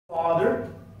Father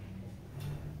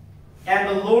and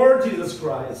the Lord Jesus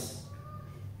Christ.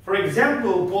 For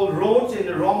example, Paul wrote in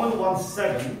Romans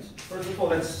 1:7. First of all,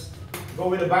 let's go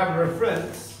with the Bible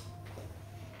reference.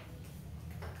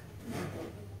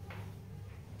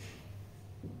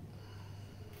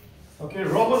 Okay,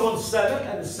 Romans 1:7,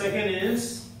 and the second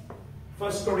is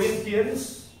 1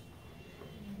 Corinthians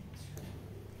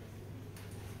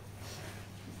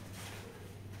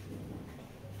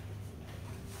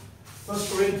 1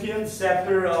 Corinthians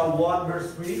chapter 1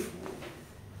 verse 3.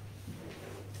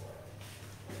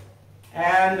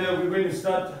 And we're going to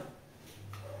start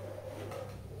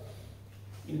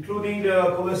including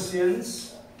the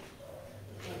Colossians.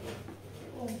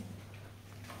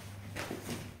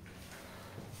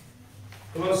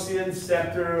 Colossians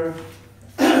chapter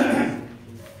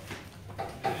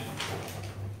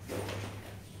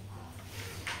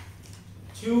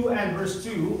 2 and verse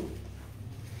 2.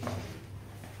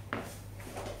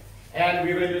 And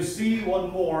we're going to see one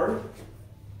more.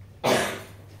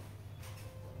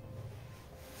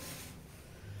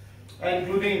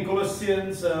 Including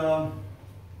Colossians, 1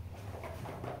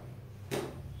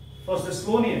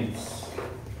 Thessalonians.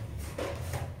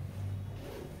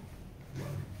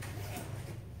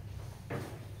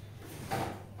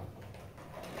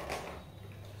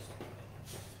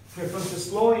 Okay, 1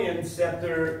 Thessalonians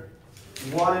chapter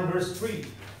 1 and verse 3.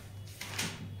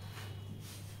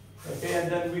 Okay,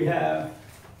 and then we have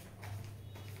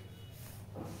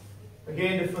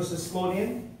again the 1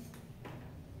 Thessalonians.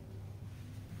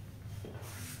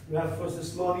 We have 1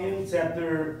 Thessalonians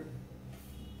chapter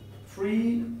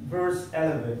 3 verse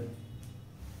 11.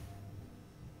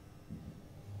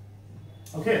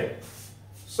 Okay,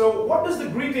 so what does the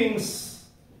greetings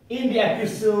in the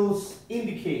epistles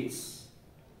indicates?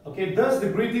 Okay, does the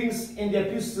greetings in the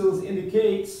epistles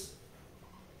indicates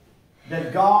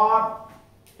that God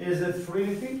is a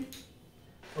Trinity?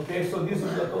 Okay, so these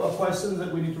are the questions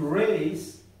that we need to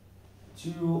raise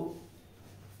to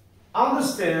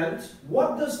understand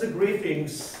what does the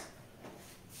greetings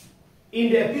in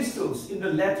the epistles, in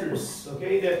the letters,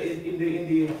 okay, in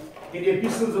the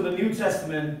epistles of the New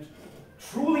Testament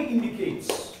truly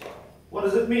indicates. What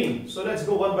does it mean? So let's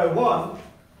go one by one.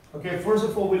 Okay, first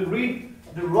of all, we'll read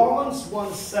the Romans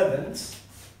 1:7.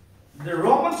 The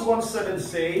Romans 1:7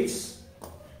 says,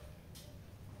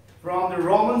 from the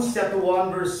Romans chapter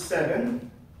 1 verse 7,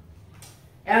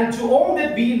 and to all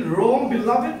that be in Rome,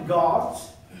 beloved God,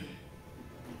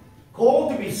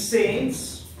 called to be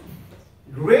saints,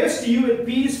 grace to you and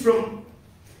peace from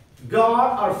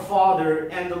God our Father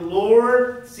and the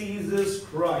Lord Jesus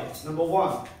Christ. Number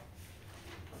one.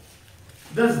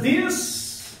 Does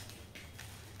this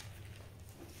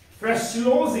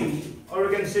phraseology, or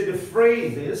we can say the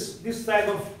phrases, this type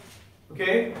of,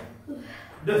 okay,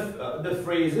 the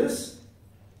phrases,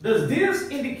 does this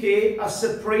indicate a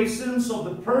separation of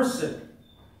the person?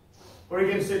 Or you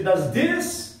can say, does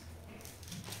this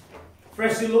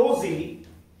phraseology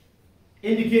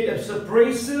indicate a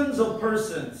separation of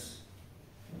persons?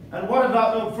 And what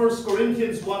about 1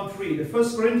 Corinthians 1:3? The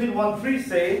 1 Corinthians 1:3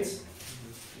 says,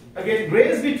 again,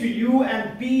 grace be to you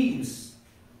and peace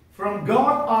from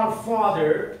God our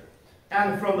Father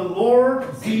and from the Lord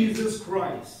Jesus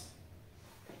Christ.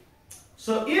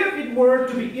 So if it were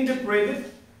to be interpreted,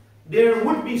 there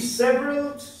would be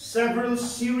several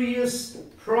serious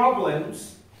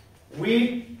problems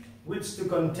with which to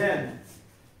contend.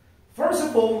 First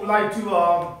of all, we'd like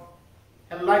to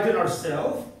enlighten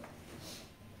ourselves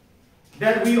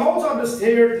that we also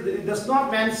understand that it does not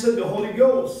mention the Holy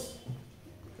Ghost.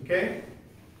 Okay?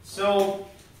 So,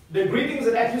 the greetings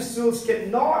and epistles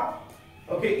cannot,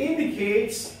 okay,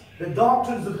 indicate the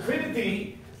doctrines of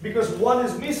Trinity because one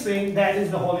is missing, that is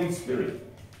the Holy Spirit.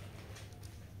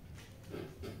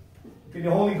 Okay, the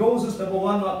Holy Ghost is number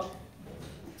one, not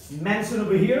mentioned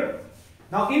over here.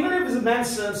 Now, even if it's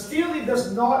mentioned, still it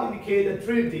does not indicate the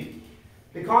Trinity.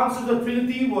 The concept of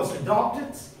Trinity was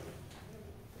adopted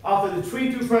after the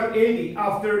 325 AD,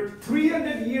 after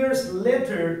 300 years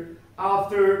later,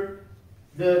 after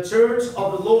the Church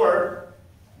of the Lord,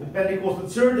 the Pentecostal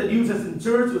Church, the New Testament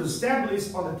Church, was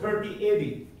established on the 30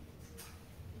 AD.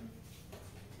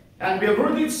 And we have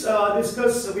already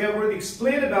discussed, we have already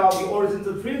explained about the origins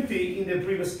of Trinity in the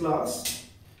previous class.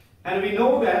 And we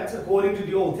know that according to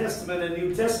the Old Testament and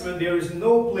New Testament, there is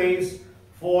no place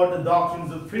for the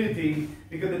doctrines of Trinity,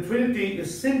 because the Trinity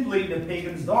is simply the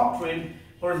pagan's doctrine,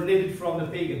 originated from the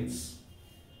pagans.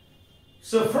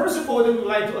 So first of all, that we would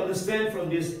like to understand from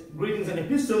these greetings and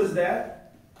epistles is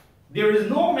that there is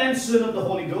no mention of the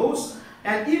Holy Ghost,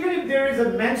 and even if there is a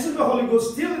mention of the Holy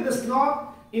Ghost, still it does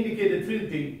not indicate the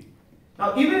Trinity.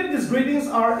 Now, even if these greetings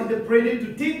are interpreted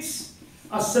to teach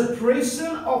a separation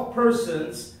of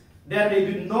persons, that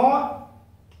they do not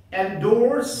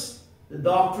endorse the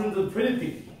doctrines of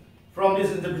Trinity. From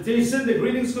this interpretation, the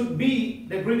greeting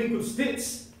could state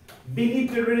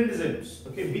Binitarianisms.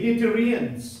 Okay,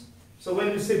 Binitarians. So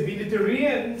when you say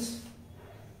Binitarians,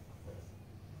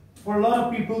 for a lot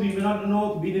of people, you may not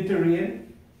know Binitarian.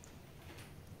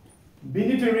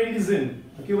 Binitarianism.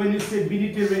 Okay, when you say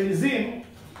Binitarianism,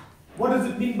 what does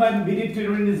it mean by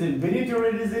Binitarianism?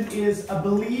 Binitarianism is a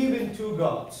belief in two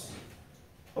gods.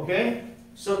 Okay?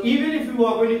 So even if you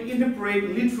are going to interpret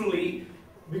literally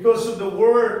because of the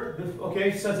word,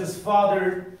 okay, such as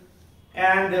Father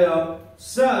and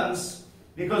sons,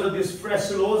 because of this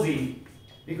phraseology,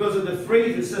 because of the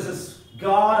phrases such as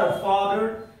God our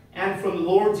Father and from the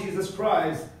Lord Jesus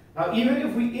Christ. Now, even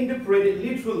if we interpret it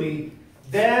literally,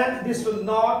 then this will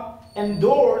not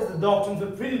endorse the doctrines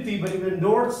of Trinity, but it will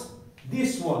endorse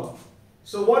this one.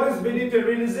 So what is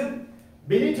Binitarianism?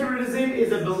 Binitarianism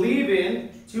is a belief in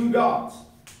two gods.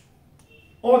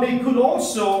 Or they could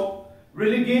also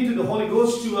relegate to the Holy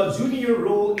Ghost to a junior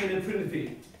role in the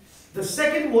Trinity. The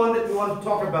second one that we want to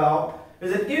talk about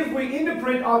is that if we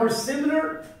interpret other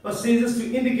similar passages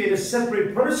to indicate a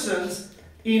separate persons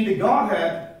in the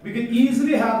Godhead, we could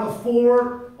easily have a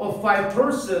 4 or 5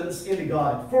 persons in the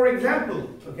Godhead. For example,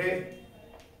 okay,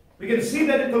 we can see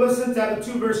that in Colossians chapter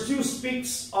 2 verse 2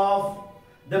 speaks of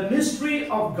the mystery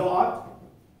of God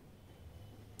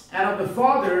and of the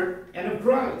Father and of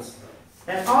Christ.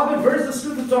 And other verses of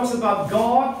Scripture talks about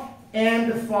God and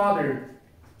the Father.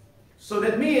 So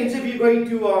that means if you're going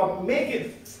to make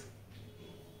it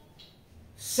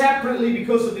separately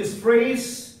because of this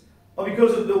phrase or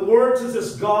because of the words such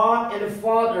as God and the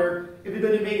Father, if you're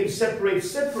going to make it separate,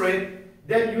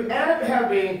 then you end up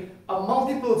having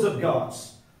multiples of gods.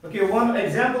 Okay, one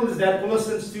example is that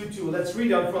Colossians 2:2. Let's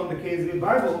read out from the KJV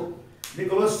Bible, the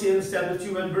Colossians chapter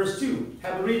 2 and verse 2.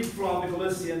 Have a read from the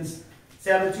Colossians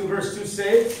chapter 2 verse 2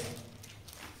 says,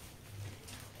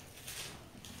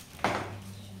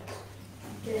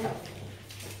 okay,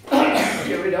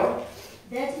 read out.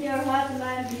 That your heart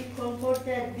might be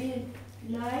comforted, be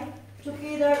united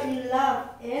together in love,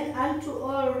 and unto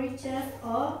all riches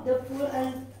of the full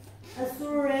and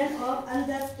assurance of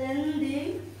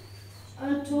understanding,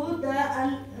 unto the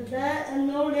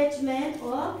acknowledgement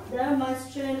of the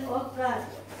mastery of God,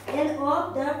 and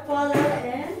of the Father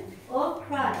and of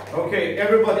Christ. Okay,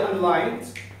 everybody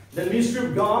underlined. The mystery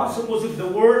of God, suppose if the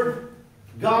word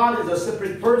God is a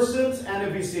separate person, and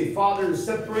if we say Father is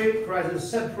separate, Christ is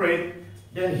separate,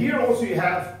 then here also you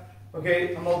have,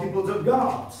 okay, multiples of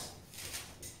gods.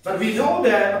 But we know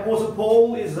that Apostle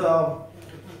Paul is a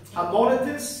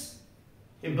monotheist.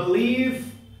 He believes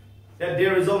that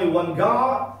there is only one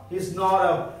God. He's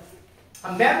not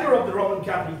a member of the Roman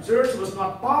Catholic Church. He was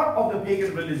not part of the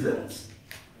pagan religions.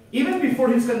 Even before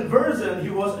his conversion, he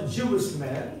was a Jewish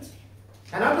man.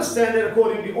 And understand that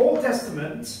according to the Old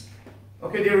Testament,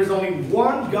 okay, there is only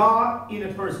one God in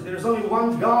a person. There is only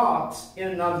one God in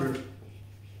a number.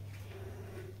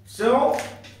 So,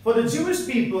 for the Jewish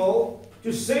people,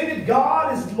 to say that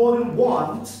God is more than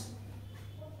one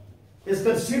is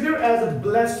considered as a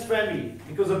blasphemy.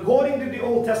 Because according to the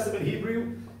Old Testament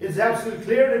Hebrew, it's absolutely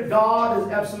clear that God is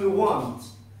absolutely one.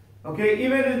 Okay,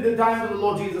 even in the time of the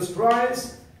Lord Jesus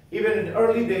Christ, even in the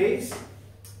early days,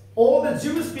 all the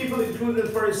Jewish people, including the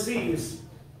Pharisees,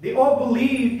 they all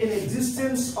believed in the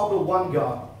existence of the one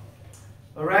God.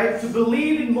 Alright, to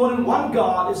believe in more than one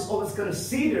God is always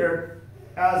considered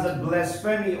as a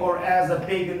blasphemy or as a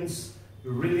pagan's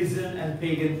religion and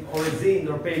pagan origin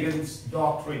or pagan's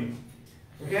doctrine.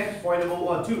 Okay, point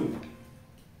number 2.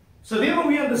 So then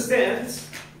we understand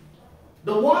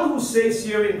the one who says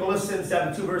here in Colossians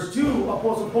chapter 2 verse 2,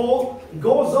 Apostle Paul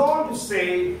goes on to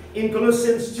say in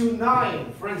Colossians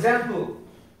 2:9, for example,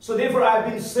 so therefore I've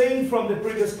been saying from the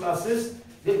previous classes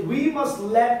that we must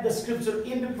let the Scripture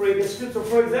interpret the Scripture.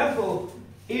 For example,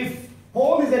 if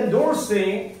Paul is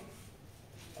endorsing,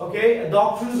 okay,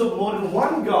 doctrines of more than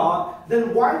one God,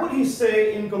 then why would he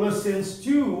say in Colossians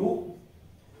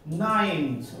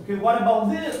 2:9? Okay, what about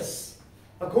this?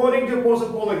 According to Apostle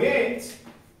Paul again,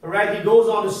 alright, he goes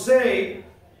on to say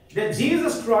that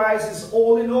Jesus Christ is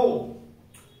all in all.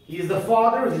 He is the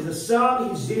Father, He is the Son,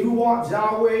 He is Yahuwah,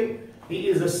 Yahweh, He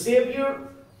is the Savior,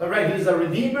 alright, He is our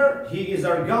Redeemer, He is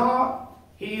our God,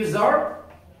 He is our,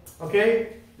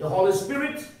 okay, the Holy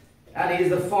Spirit, and He is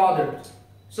the Father.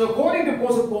 So according to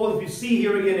Apostle Paul, if you see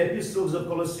here again Epistles of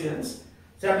Colossians,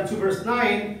 chapter 2 verse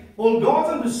 9, Paul goes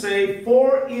on to say,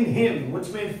 for in Him, which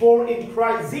means for in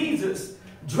Christ Jesus,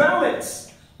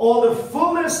 dwelleth all the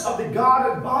fullness of the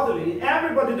Godhead bodily.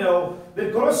 Everybody know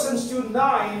that Colossians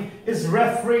 2:9 is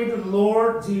referring to the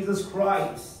Lord Jesus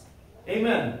Christ.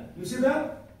 Amen. You see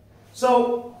that?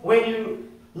 So when you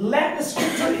let the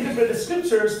scripture interpret the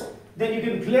scriptures, then you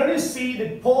can clearly see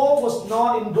that Paul was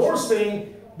not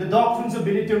endorsing the doctrines of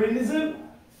Unitarianism,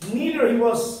 neither he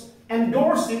was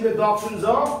endorsing the doctrines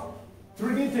of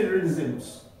Trinitarianism.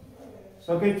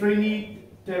 So, okay,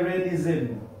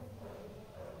 Trinitarianism.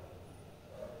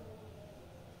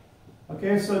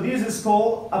 Okay, so this is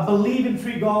called a belief in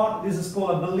three God. This is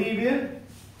called a belief in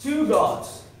two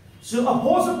gods. So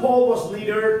Apostle Paul was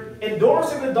neither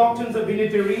endorsing the doctrines of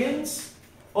Unitarians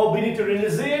or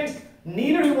Unitarianism,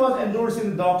 neither he was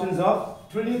endorsing the doctrines of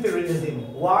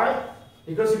Trinitarianism. Why?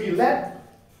 Because if you let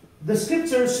the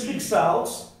scripture speaks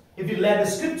out, if you let the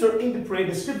scripture interpret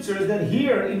the scriptures, then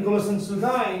here in Colossians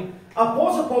 2:9,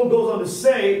 Apostle Paul goes on to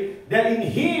say that in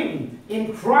him,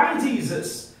 in Christ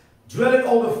Jesus, dwelleth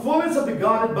all the fullness of the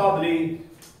Godhead bodily,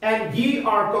 and ye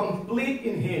are complete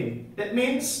in him. That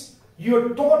means you're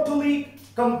totally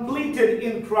completed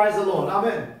in Christ alone.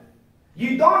 Amen.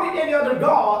 You don't need any other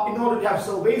God in order to have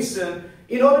salvation.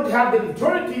 In order to have the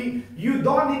eternity, you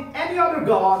don't need any other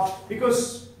God,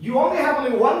 because you only have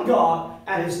only one God,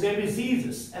 and his name is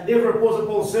Jesus. And therefore Apostle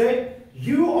Paul said,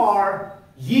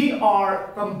 ye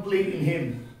are complete in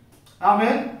him.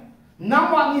 Amen.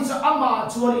 Nama ni sa ama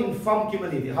tuan infam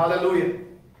humanity. Hallelujah.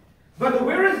 But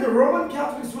whereas the Roman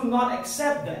Catholics will not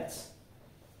accept that.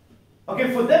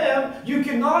 Okay, for them, you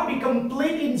cannot be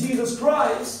complete in Jesus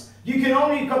Christ. You can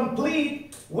only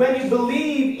complete when you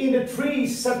believe in the three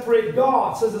separate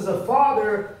gods, such as the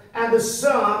Father and the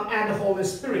Son and the Holy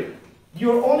Spirit.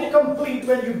 You're only complete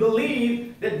when you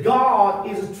believe that God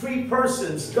is three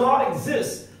persons. God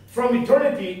exists from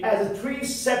eternity as three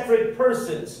separate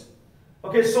persons.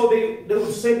 Okay, so they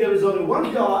would say there is only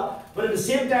one God, but at the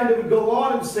same time they would go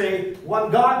on and say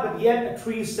one God, but yet a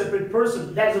three separate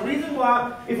person. That's the reason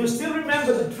why, if you still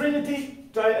remember the Trinity,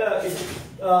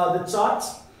 the chart,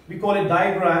 we call it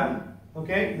diagram,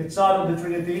 okay, the chart of the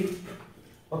Trinity.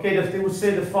 Okay, they would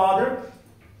say the Father,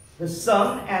 the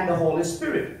Son, and the Holy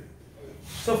Spirit.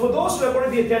 So for those who have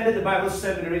already attended the Bible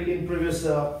seminary in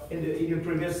your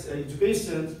previous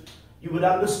education, you would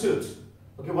understood,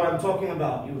 okay, what I'm talking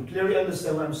about. You would clearly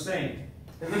understand what I'm saying,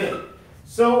 isn't it?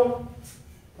 So,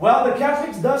 while the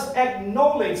Catholics does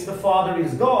acknowledge the Father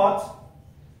is God,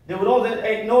 they would also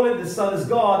acknowledge the Son is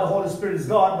God, the Holy Spirit is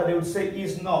God, but they would say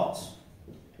is not.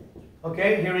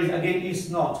 Okay, here is again is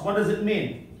not. What does it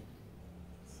mean?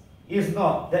 Is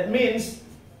not. That means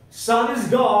Son is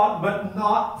God, but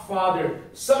not Father.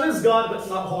 Son is God, but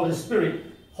not Holy Spirit.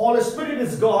 Holy Spirit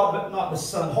is God, but not the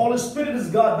Son. Holy Spirit is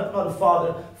God, but not the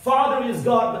Father. Father is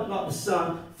God, but not the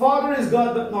Son. Father is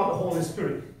God, but not the Holy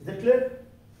Spirit. Is that clear?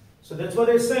 So that's what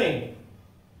they're saying.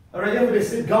 Alright, they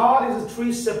say God is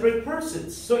three separate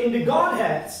persons. So in the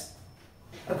Godheads,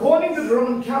 according to the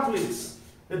Roman Catholics,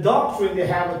 the doctrine, they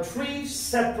have three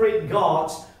separate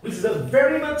gods, which is a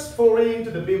very much foreign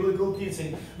to the biblical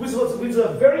teaching, which is a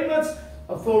very much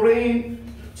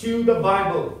foreign to the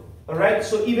Bible. Alright,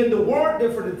 so even the word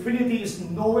there for the Trinity is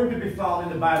nowhere to be found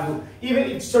in the Bible. Even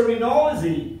its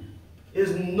terminology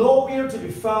is nowhere to be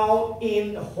found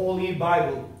in the Holy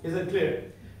Bible. Is it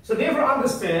clear? So therefore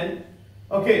understand,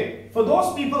 okay, for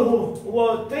those people who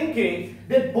are thinking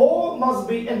that Paul must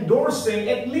be endorsing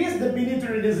at least the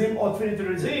Unitarianism or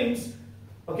Trinitarianism,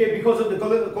 okay, because of the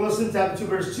Colossians chapter 2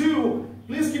 verse 2,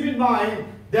 please keep in mind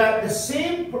that the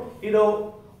same,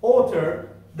 author,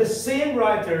 the same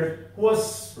writer who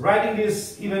was writing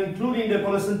this, even including the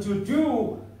Colossians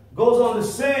 2:2, goes on to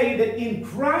say that in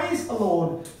Christ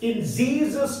alone, in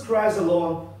Jesus Christ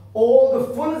alone, all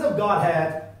the fullness of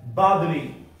Godhead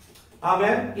bodily.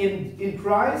 Amen. In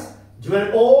Christ,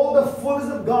 dwell all the fullness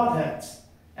of Godhead.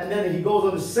 And then he goes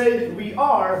on to say that we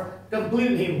are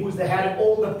complete in him, who is the head of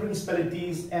all the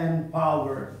principalities and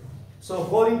power. So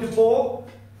according to Paul,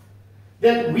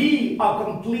 that we are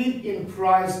complete in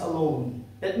Christ alone.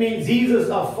 That means Jesus is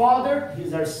our Father,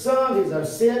 He's our Son, He's our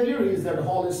Savior, He's our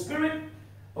Holy Spirit.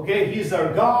 Okay, He's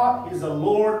our God, He's our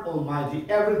Lord Almighty,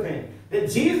 everything. That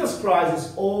Jesus Christ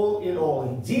is all in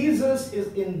all. Jesus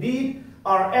is indeed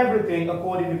our everything,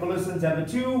 according to Colossians chapter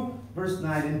 2, verse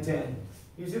 9 and 10.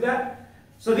 You see that?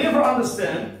 So therefore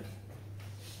understand.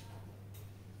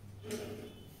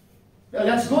 Now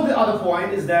let's go to the other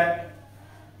point, is that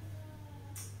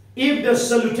if the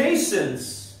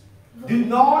salutations do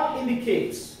not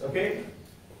indicate, okay,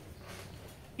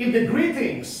 if the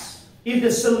greetings, if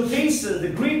the salutations, the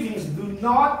greetings do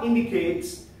not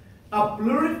indicate a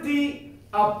plurality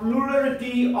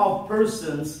of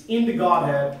persons in the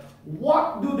Godhead,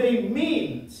 what do they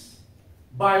mean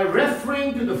by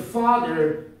referring to the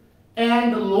Father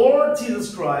and the Lord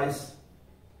Jesus Christ,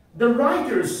 the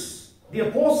writers, the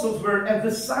apostles, were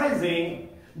emphasizing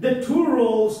the two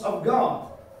roles of God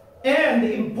and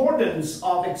the importance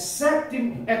of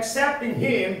accepting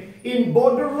Him in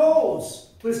both the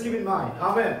roles. Please keep in mind.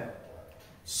 Amen.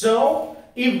 So,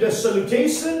 if the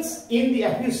salutations in the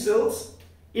epistles,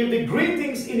 if the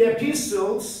greetings in the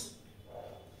epistles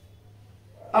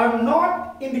are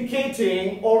not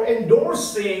indicating or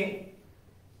endorsing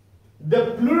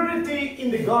the plurality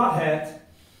in the Godhead,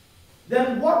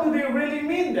 then what do they really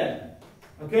mean then?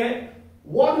 Okay?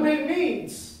 What do they mean?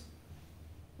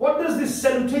 What does this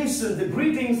salutation, the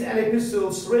greetings and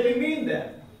epistles really mean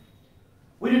then?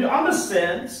 We need to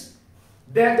understand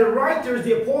that the writers,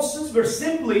 the apostles, were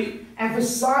simply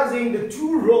emphasizing the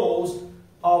two roles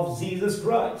of Jesus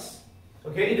Christ.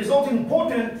 Okay? It is also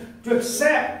important to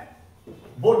accept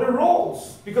both the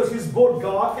roles because He's both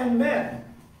God and man.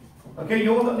 Okay?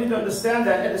 You also need to understand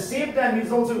that at the same time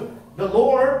He's also the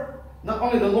Lord, not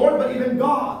only the Lord but even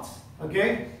God.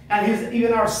 Okay? And He's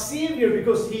even our Savior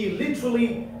because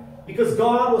because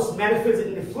God was manifested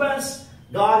in the flesh,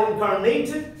 God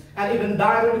incarnated, and even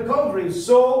died on the Calvary.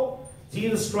 So,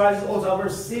 Jesus Christ is also our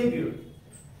Savior.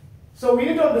 So, we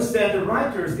need to understand the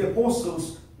writers, the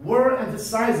apostles, were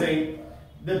emphasizing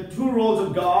the two roles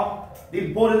of God, the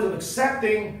importance of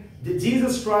accepting the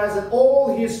Jesus Christ and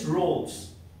all His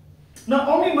roles. Not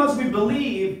only must we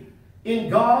believe in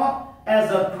God as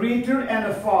a Creator and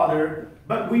a Father,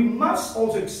 but we must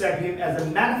also accept Him as a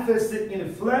manifested in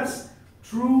the flesh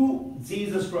through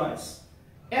Jesus Christ.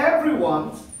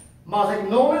 Everyone must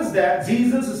acknowledge that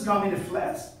Jesus is come in the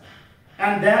flesh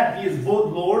and that He is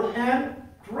both Lord and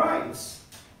Christ.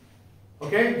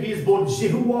 Okay? He is both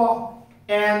Jehovah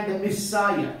and the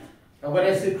Messiah. And when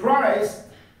I say Christ,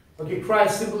 okay,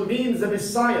 Christ simply means the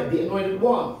Messiah, the Anointed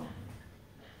One.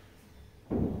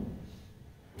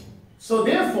 So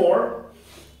therefore,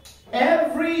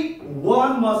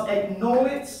 everyone must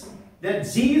acknowledge that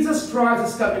Jesus Christ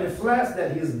has come in the flesh,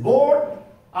 that He is both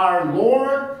our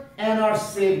Lord and our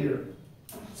Savior.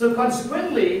 So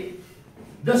consequently,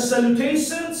 the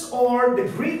salutations or the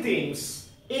greetings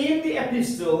in the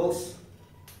epistles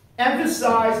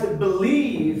emphasize the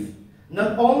belief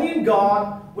not only in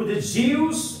God, with the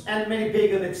Jews and many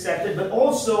pagans accepted, but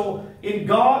also in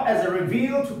God as a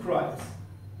revealed to Christ.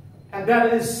 And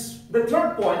that is the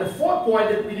third point. The fourth point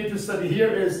that we need to study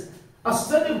here is a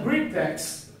study of Greek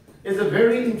text is a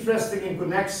very interesting in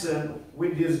connection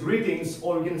with these greetings,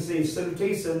 or you can say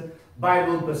salutation,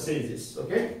 Bible passages.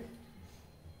 Okay?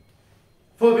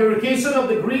 For verification of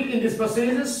the Greek in these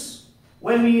passages,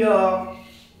 when we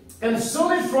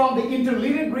consult from the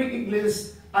interlinear Greek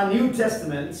English and New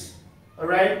Testaments,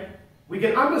 alright, we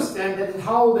can understand that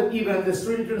how that even the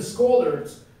Trinitarian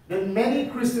scholars, that many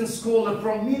Christian scholars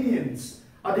from millions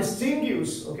are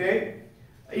distinguished, okay,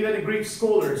 even the Greek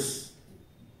scholars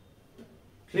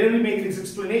clearly make this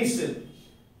explanation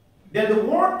that the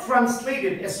word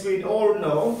translated, as we all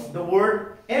know, the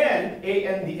word "and,"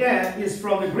 A-N-D-N, is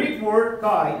from the Greek word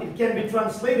 "kai." It can be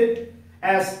translated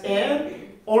as "and"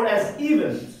 or as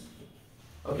 "even."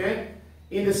 Okay?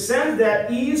 In the sense that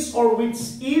is or which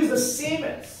is the same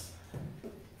as.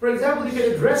 For example, you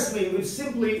can address me with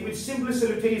simply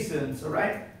salutations,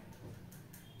 alright?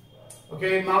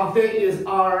 Okay, Hmangte is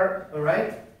our,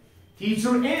 alright,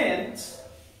 teacher and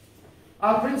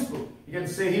our principal. You can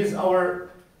say he's our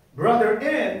brother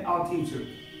and our teacher.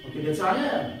 Okay, that's I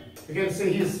am. You can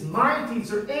say he's my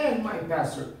teacher and my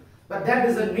pastor. But that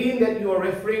doesn't mean that you are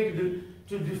referring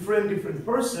to different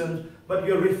persons, but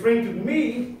you're referring to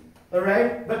me,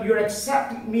 alright? But you're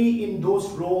accepting me in those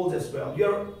roles as well.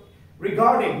 You're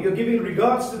giving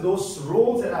regards to those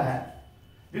roles that I have.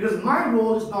 Because my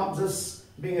role is not just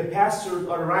being a pastor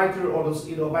or a writer or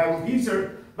a Bible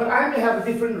teacher, but I may have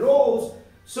different roles.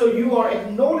 So you are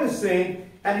acknowledging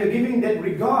and you're giving that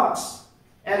regards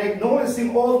and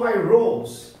acknowledging all my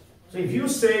roles. So if you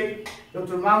say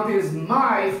Dr. Mangte is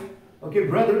my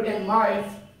brother and my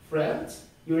friend,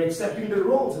 you're accepting the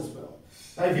roles as well.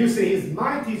 Now if you say he's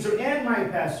my teacher and my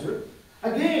pastor,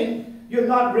 again, you're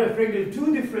not referring to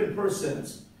two different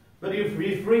persons, but you're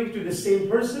referring to the same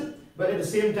person, but at the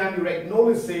same time you're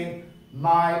acknowledging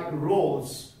my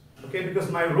roles. Okay, because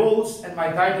my roles and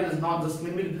my title is not just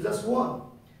limited to just one.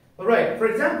 Alright, for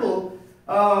example,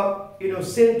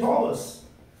 St. Thomas.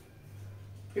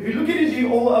 If you look at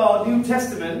the New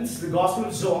Testament, the Gospel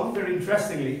of John, very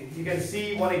interestingly, you can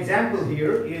see one example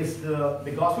here is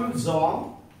the Gospel of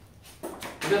John.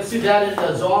 You can see that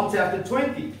in John chapter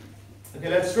 20. Okay,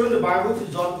 let's turn the Bible to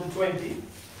John chapter 20.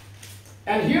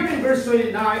 And here in verse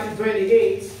 29 and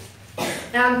 28,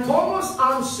 and Thomas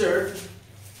answered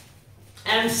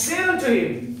and said unto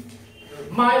him,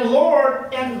 My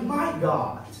Lord and my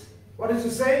God. What does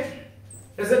it say?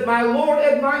 Is it my Lord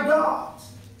and my God?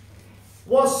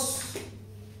 Was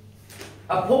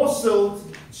Apostle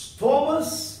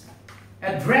Thomas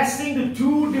addressing the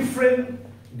two different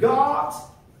gods?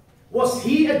 Was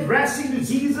he addressing to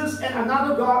Jesus and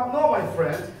another God? No, my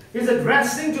friend. He's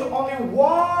addressing to only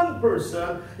one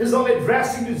person. He's only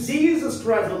addressing to Jesus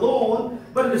Christ alone.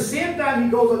 But at the same time, he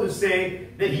goes on to say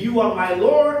that you are my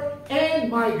Lord and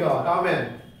my God.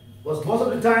 Amen. Was most of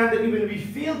the time that even we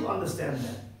fail to understand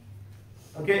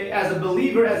that. Okay, as a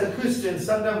believer, as a Christian,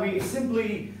 sometimes we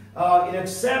simply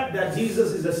accept that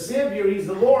Jesus is the Savior, He's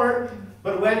the Lord.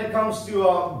 But when it comes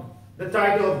to the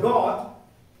title of God,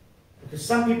 because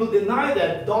some people deny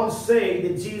that, don't say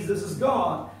that Jesus is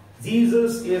God.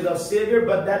 Jesus is our Savior,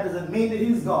 but that doesn't mean that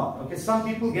He's God. Okay, some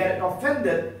people get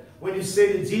offended when you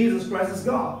say that Jesus Christ is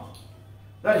God.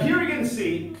 Now here you can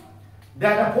see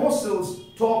that Apostle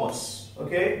Thomas,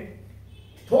 okay,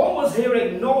 Thomas here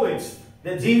acknowledged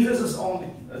that Jesus is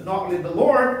not only the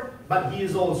Lord, but He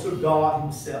is also God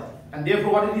Himself. And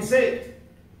therefore, what did he say?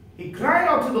 He cried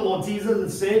out to the Lord Jesus and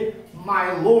said,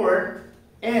 My Lord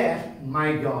and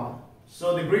my God.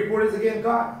 So the Greek word is again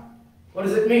God. What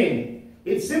does it mean?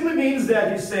 It simply means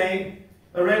that he's saying,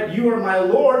 all right, you are my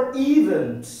Lord,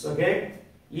 even, okay,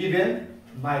 even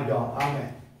my God.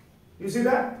 Amen. You see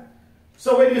that?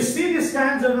 So when you see these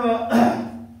kinds of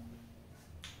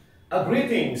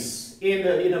greetings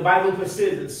in the Bible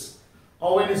passages,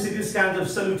 or when you see these kinds of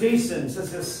salutations,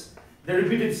 such as the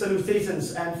repeated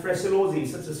salutations and phraseology,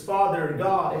 such as Father,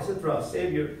 God, etc.,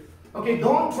 Savior, okay,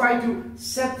 don't try to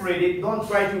separate it, don't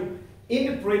try to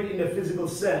interpret in the physical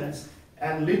sense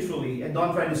and literally, and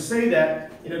don't try to say that,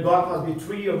 God must be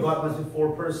three or God must be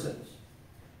four persons.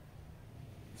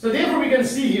 So therefore we can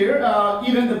see here,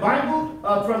 even the Bible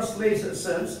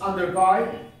translations under Kai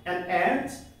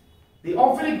and, they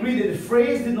often agree that the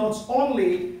phrase denotes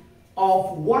only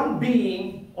of one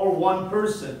being or one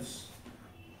person.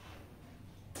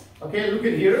 Okay, look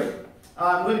at here.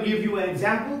 I'm going to give you an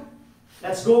example.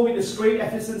 Let's go with the straight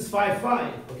Ephesians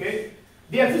 5:5. Okay,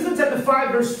 the Ephesians chapter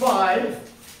 5 verse 5.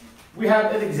 We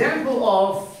have an example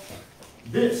of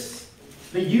this,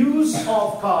 the use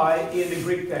of Kai in the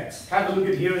Greek text. Have a look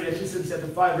at here in Ephesians chapter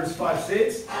 5 verse 5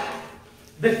 says,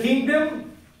 the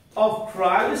kingdom of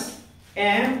Christ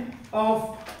and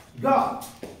of God.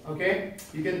 Okay,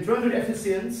 you can turn to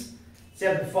Ephesians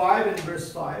chapter 5 and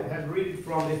verse 5. Have read it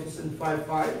from Ephesians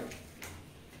 5:5.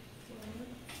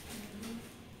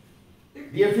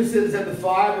 The Ephesians chapter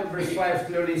 5 and verse 5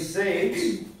 clearly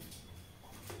says,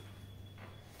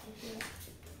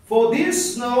 For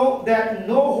this know that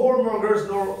no whoremongers,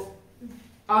 nor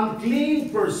unclean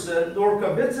person, nor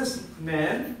covetous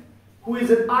man, who is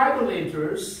an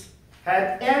idolater,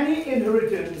 had any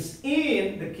inheritance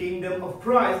in the kingdom of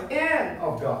Christ and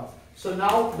of God. So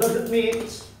now, does it mean,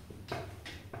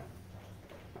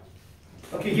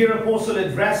 okay, here Apostle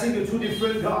addressing the two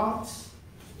different gods?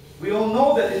 We all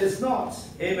know that it is not.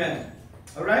 Amen.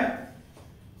 Alright?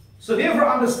 So therefore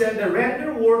understand the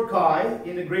random word Kai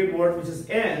in the Greek word which is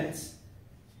and.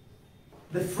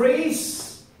 The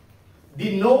phrase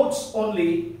denotes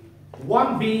only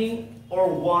one being or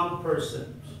one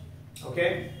person.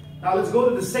 Okay? Now let's go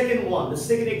to the second one. The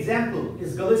second example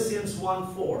is Galatians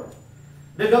 1:4.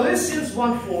 The Galatians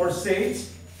 1:4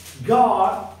 says,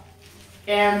 God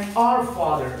and our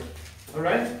Father.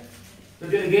 Alright?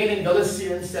 Look at again in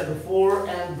Galatians chapter 4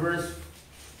 and verse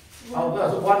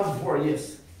 1 and 4,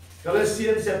 yes.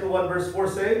 Galatians chapter 1 verse 4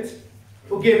 says,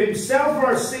 who gave himself for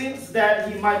our sins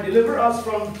that he might deliver us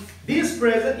from this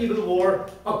present evil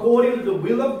war according to the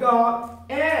will of God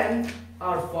and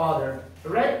our Father.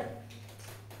 Alright?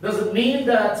 Does it mean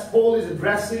that Paul is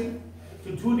addressing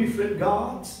to two different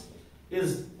gods?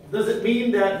 Does it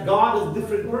mean that God is a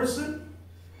different person?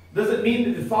 Does it mean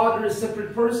that the Father is a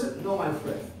separate person? No, my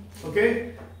friend.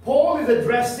 Okay? Paul is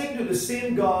addressing to the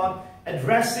same God,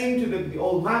 addressing to the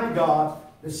Almighty God,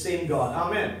 the same God.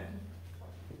 Amen.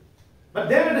 But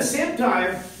then at the same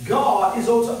time, God is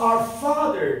also our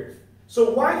Father. So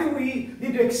why do we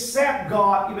need to accept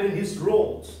God even in His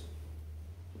roles?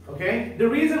 Okay? The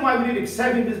reason why we need to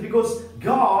accept Him is because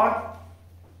God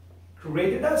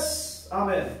created us.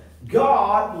 Amen.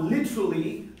 God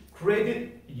literally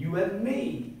created you and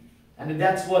me. And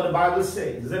that's what the Bible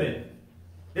says, isn't it?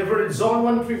 Therefore in John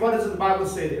 1:3, what does the Bible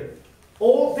say there?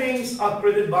 All things are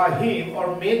created by Him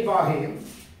or made by Him,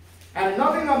 and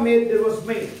nothing are made that was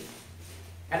made.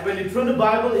 And when you turn the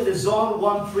Bible, it is John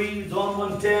 1:3, John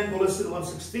 1:10, Colossians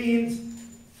 1:16.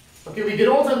 Okay, we can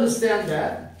also understand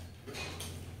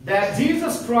that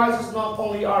Jesus Christ is not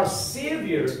only our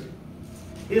Savior,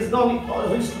 He's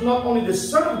not only the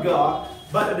Son of God,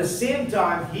 but at the same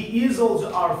time, He is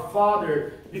also our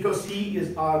Father because He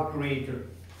is our Creator.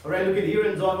 Alright, look at here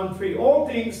in John 1:3. All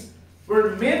things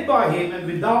were made by Him, and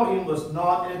without Him was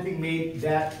not anything made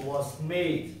that was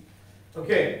made.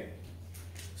 Okay.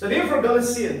 So therefore,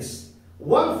 Galatians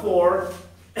 1:4,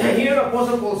 here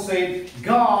Apostle Paul said,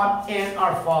 God and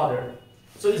our Father.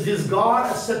 So is this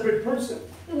God a separate person?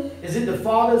 Is it the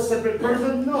Father a separate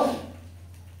person? No.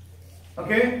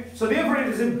 Okay? So therefore, it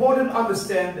is important to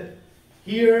understand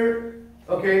here,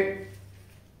 okay,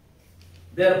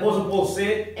 that Apostle Paul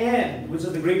said, and, which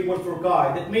is the Greek word for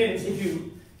God. That means, if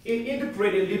you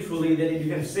interpret it literally, then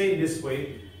you can say it this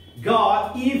way,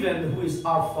 God, even who is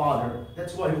our Father.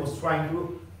 That's what he was trying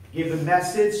to give a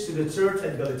message to the church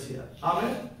at Galatia.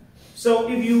 Amen? So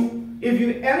if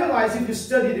you analyze, if you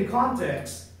study the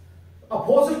context,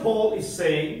 Apostle Paul is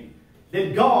saying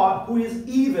that God, who is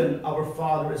even our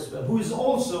Father as well, who is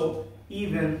also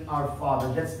even our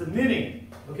Father. That's the meaning.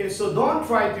 Okay, so don't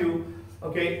try to,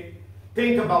 okay,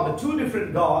 think about the two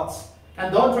different gods,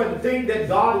 and don't try to think that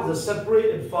God is a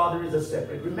separate and Father is a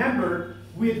separate. Remember,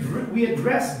 we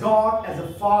address God as a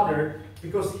Father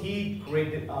because He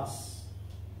created us.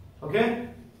 Okay?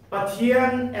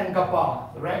 Patien and Kapa,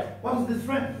 right? What is the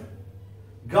difference?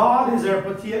 God is our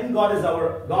Patien, God is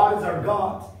our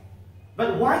God.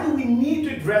 But why do we need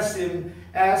to address Him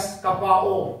as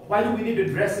Kapao? Why do we need to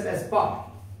address Him as Pa?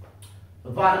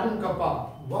 Vanum Kapa.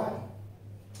 Why?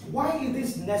 Why is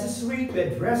this necessary to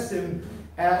address Him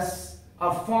as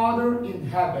our Father in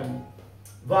heaven?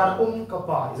 Vanum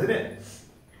Kapa, isn't it?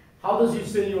 How does you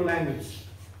say in your language?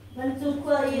 Vantum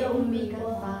Ummi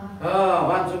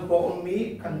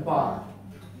Kanpa.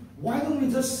 Why don't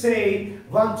we just say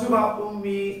Vantuma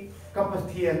Ummi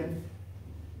Kapatien?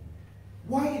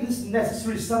 Why it is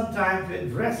necessary sometimes to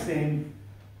address Him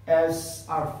as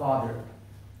our Father?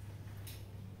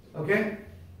 Okay?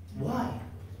 Why?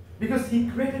 Because He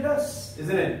created us,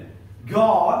 isn't it?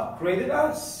 God created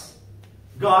us.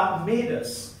 God made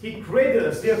us. He created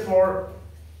us. Therefore,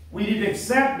 we need to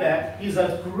accept that He's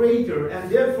a creator. And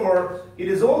therefore, it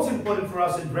is also important for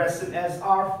us to address Him as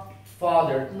our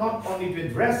Father, not only to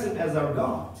address Him as our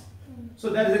God. So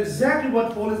that is exactly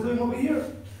what Paul is doing over here.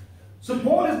 So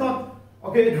Paul is not,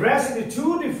 okay, addressing the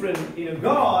two different,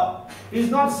 God. He's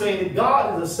not saying that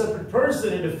God is a separate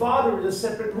person and the Father is a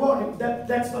separate one.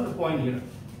 That's not the point here.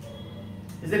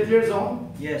 Is that clear,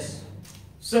 Zon? Yes.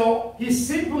 So he's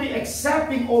simply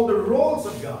accepting all the roles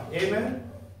of God. Amen.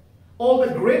 All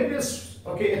the greatness,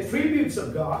 okay, attributes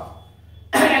of God.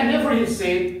 And therefore he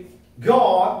said,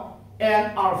 God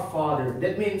and our Father.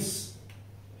 That means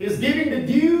he's giving the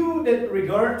due that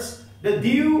regards, the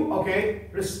due, okay,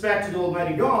 respect to the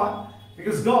Almighty God.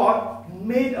 Because God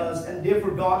made us, and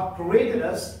therefore God created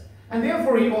us. And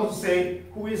therefore He also said,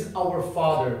 who is our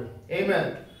Father.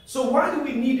 Amen. So why do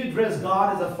we need to address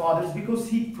God as a Father? It's because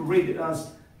He created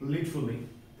us literally.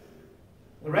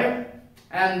 Alright?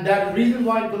 And that reason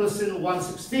why in Colossians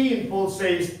 1:16, Paul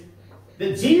says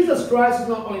that Jesus Christ is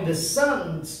not only the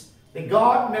Son, the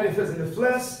God manifest in the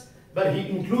flesh, but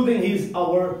including He's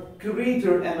our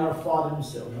Creator and our Father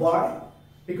Himself. Why?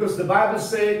 Because the Bible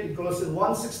said in Colossians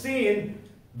 1:16,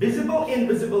 visible,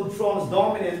 invisible, thrones,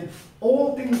 dominion,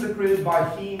 all things are created by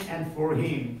Him and for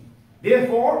Him.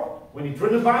 Therefore, when you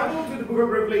turn the Bible to the book of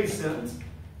Revelation,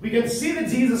 we can see that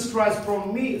Jesus Christ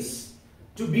promised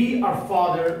to be our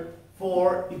Father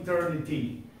for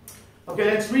eternity. Okay,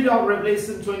 let's read out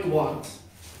Revelation 21.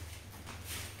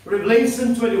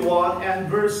 Revelation 21 and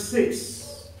verse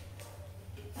 6.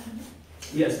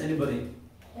 Yes, anybody?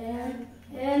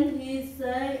 And He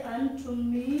said unto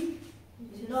me,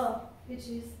 Lo, it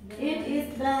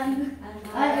is done.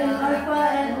 I am Alpha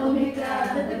and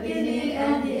Omega, the beginning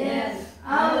and the end.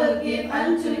 I will give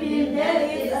unto him that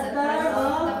is a third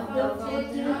of the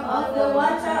fountain of the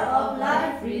water of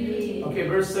life freely. Okay,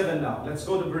 verse 7 now. Let's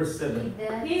go to verse 7.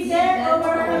 He that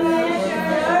overcometh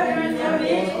shall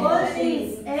inherit all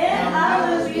things, and I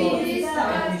will be his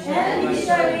son, and he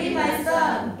shall be my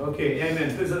son. Okay,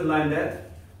 amen. Please underline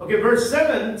that. Okay, verse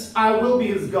 7, I will be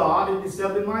his God, and he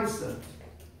shall be my son.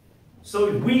 So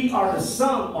if we are the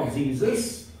son of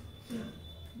Jesus,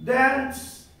 then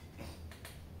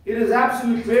it is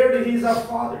absolutely clear that He is our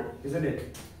Father, isn't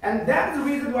it? And that's the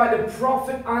reason why the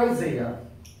prophet Isaiah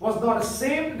was not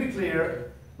ashamed to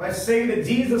declare by saying that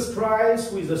Jesus Christ,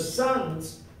 who is the Son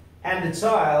and the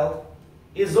child,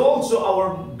 is also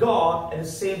our God, at the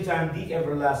same time the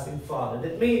everlasting Father.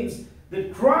 That means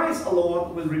that Christ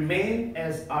alone will remain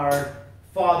as our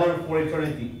Father for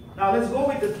eternity. Now let's go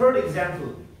with the third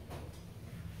example.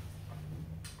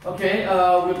 Okay,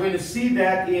 we're going to see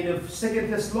that in 2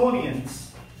 Thessalonians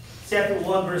chapter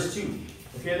 1, verse 2.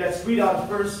 Okay, let's read out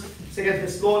first 2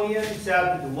 Thessalonians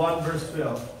chapter 1, verse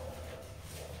 12.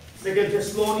 2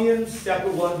 Thessalonians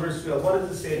chapter 1, verse 12. What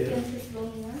does it say there? 2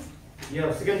 Thessalonians.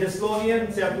 Yeah, 2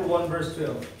 Thessalonians chapter 1, verse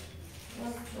 12.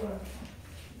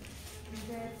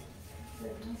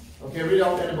 Okay, read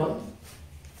out anyone.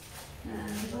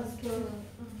 Verse 12.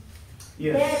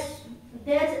 Yes.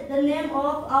 That the name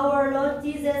of our Lord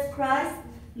Jesus Christ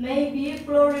may be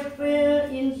glorified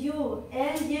in you,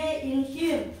 and ye in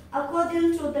him,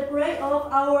 according to the grace of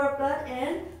our God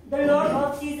and the Lord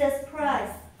of Jesus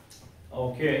Christ.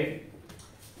 Okay.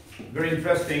 Very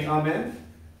interesting. Amen.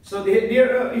 So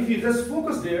there, if you just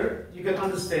focus there, you can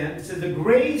understand. It says the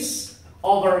grace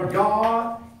of our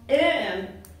God and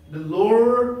the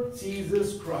Lord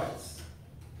Jesus Christ.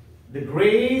 The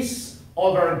grace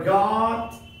of our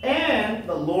God and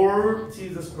the Lord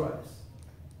Jesus Christ.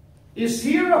 Is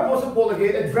here Apostle Paul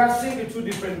again addressing the two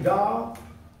different God?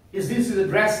 Is this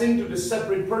addressing to the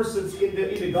separate persons in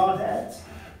the Godhead?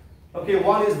 Okay,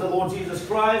 one is the Lord Jesus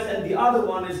Christ and the other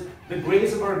one is the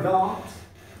grace of our God.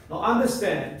 Now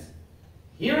understand,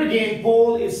 here again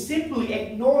Paul is simply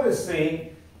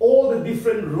acknowledging all the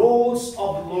different roles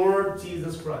of the Lord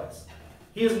Jesus Christ.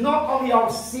 He is not only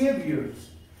our Savior.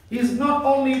 He is not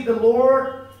only the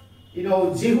Lord,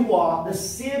 Jehovah, the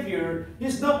Savior. He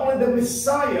is not only the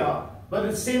Messiah, but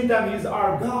at the same time He is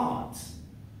our God.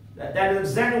 That is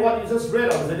exactly what you just read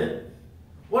of, isn't it?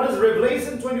 What does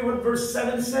Revelation 21 verse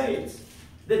 7 say?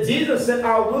 That Jesus said,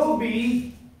 I will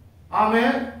be,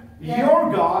 amen,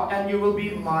 your God, and you will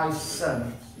be my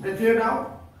son. Is that clear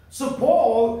now? So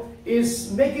Paul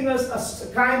is making us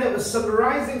a kind of a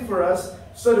summarizing for us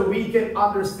so that we can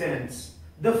understand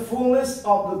the fullness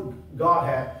of the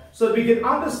Godhead. So that we can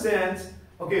understand,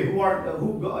 okay, who our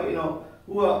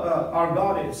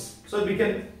God is. So that we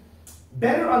can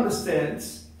better understand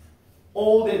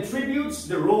all the attributes,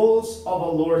 the roles of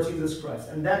our Lord Jesus Christ.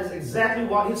 And that is exactly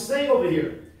what he's saying over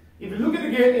here. If you look at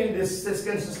it again in this 2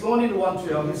 Thessalonians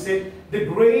 1:12, he said, the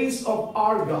grace of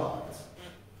our God.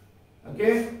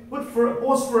 Okay?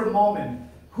 Pause for a moment.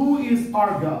 Who is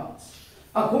our God?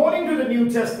 According to the New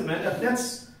Testament,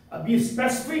 let's be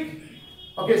specific.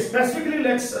 Okay, specifically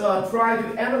let's try to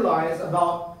analyze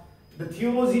about the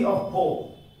theology of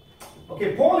Paul.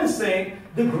 Okay, Paul is saying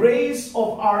the grace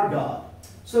of our God.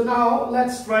 So now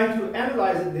let's try to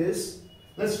analyze this.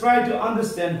 Let's try to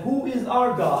understand who is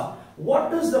our God.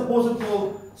 What does the Apostle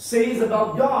Paul say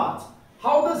about God?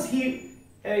 How does he,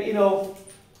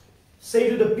 say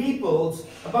to the people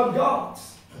about God?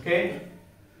 Okay,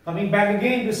 coming back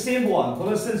again, the same one,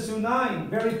 Colossians 2:9,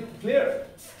 very clear.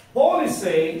 Paul is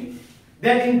saying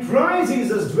that in Christ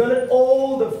Jesus dwelleth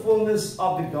all the fullness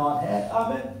of the Godhead.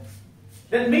 Amen.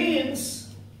 That means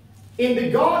in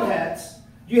the Godhead,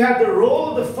 you have the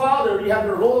role of the Father, you have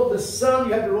the role of the Son,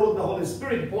 you have the role of the Holy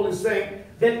Spirit. Paul is saying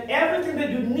that everything that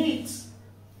you need,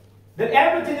 that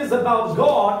everything is about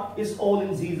God, is all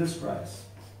in Jesus Christ.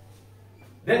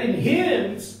 That in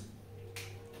Him,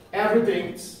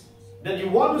 everything that you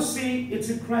want to see, it's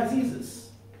in Christ Jesus.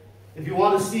 If you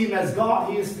want to see Him as God,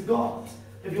 He is the God.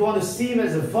 If you want to see Him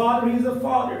as a Father, He is the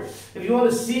Father. If you want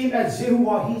to see Him as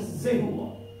Jehovah, He is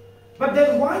Jehovah. But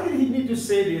then why did He need to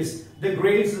say this? The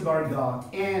grace of our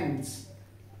God and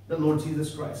the Lord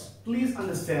Jesus Christ. Please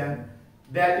understand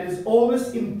that it is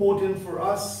always important for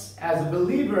us as a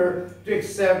believer to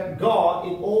accept God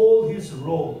in all His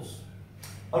roles.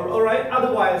 Alright?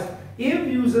 Otherwise, He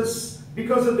uses,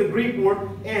 because of the Greek word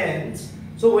and,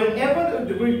 so whenever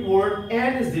the Greek word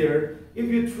and is there, if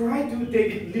you try to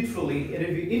take it literally, and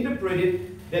if you interpret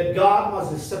it that God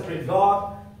was a separate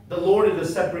God, the Lord is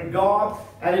a separate God,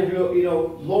 and if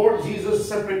Lord Jesus,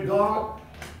 separate God,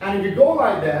 and if you go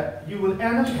like that, you will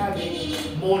end up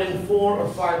having more than 4 or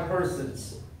 5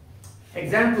 persons.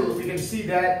 Example, we can see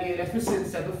that in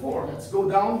Ephesians chapter 4. Let's go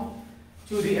down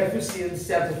to the Ephesians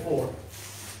chapter 4.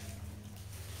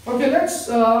 Okay, let's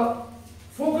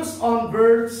focus on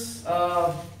verse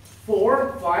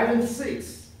 4, 5, and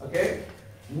 6. Okay,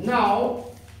 now,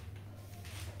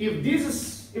 if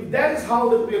that is how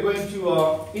that we are going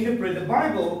to interpret the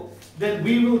Bible, then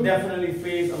we will definitely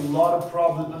face a lot of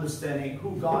problem understanding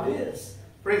who God is.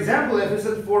 For example,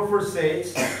 Ephesians 4 verse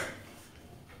 6,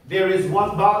 there is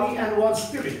one body and one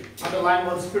spirit. Underline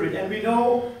one spirit. And we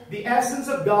know the essence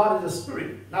of God is a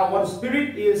spirit. Now, one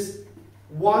spirit is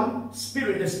one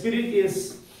spirit. The spirit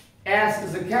is S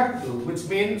is a capital, which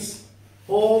means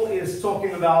Paul is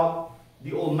talking about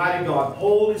the Almighty God.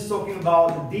 Paul is talking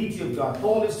about the deity of God.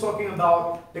 Paul is talking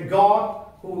about the God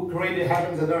who created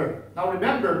heavens and earth. Now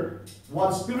remember,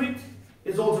 one spirit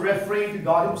is also referring to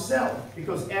God Himself,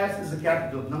 because S is a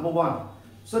capital, number 1.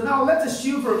 So now let's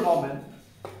assume for a moment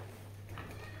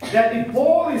that if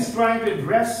Paul is trying to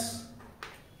address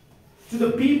to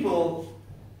the people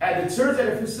at the church at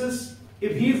Ephesus,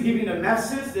 if he is giving a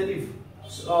message that if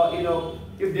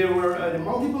if there were the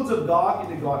multiples of God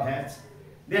in the Godhead,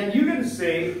 then you can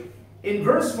say in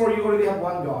verse 4 you already have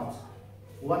one God,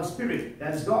 one Spirit,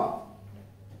 that's God.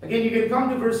 Again, you can come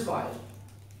to verse 5.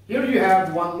 Here you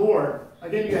have one Lord.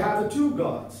 Again, you have the two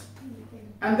gods.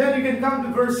 And then you can come to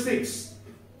verse 6.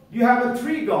 You have a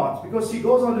three gods, because he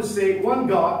goes on to say one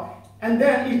God. And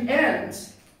then it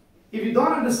ends. If you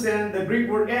don't understand, the Greek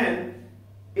word "end"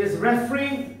 is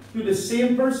referring to the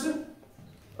same person.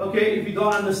 Okay, if you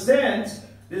don't understand,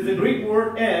 the Greek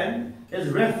word "end" is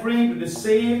referring to the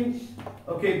same,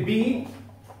 being.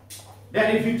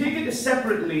 Then if you take it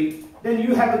separately, then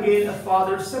you have again a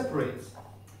Father separate.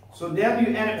 So then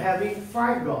you end up having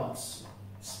five gods.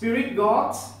 Spirit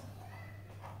God,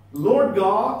 Lord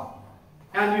God,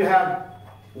 and you have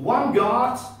one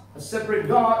God, a separate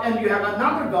God, and you have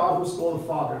another God who's called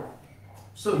Father.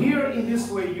 So here in this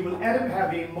way you will end up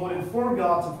having more than 4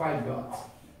 gods or 5 gods.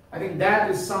 I think that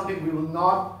is something we will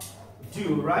not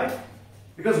do, right?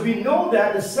 Because we know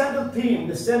that the central theme,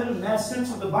 the central message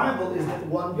of the Bible is that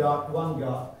one God, one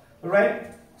God. Alright?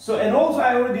 So, and also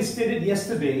I already stated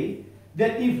yesterday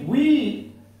that if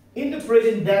we interpret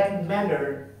in that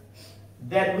manner,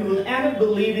 that we will end up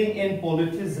believing in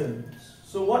polytheism.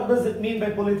 So what does it mean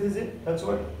by polytheism? That's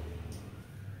what?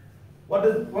 What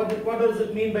does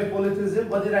it mean by polytheism?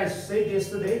 What did I say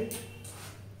yesterday?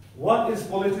 What is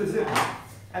polytheism?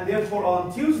 And therefore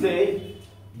on Tuesday,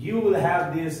 you will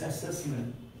have this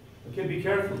assessment. Okay, be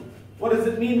careful. What does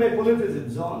it mean by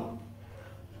polytheism, John?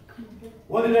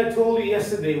 What did I tell you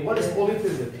yesterday? What is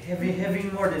polytheism?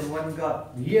 Having more than one God.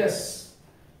 Yes.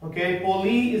 Okay,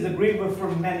 poly is a Greek word for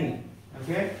many.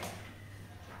 Okay.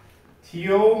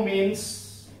 Theo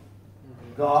means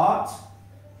God.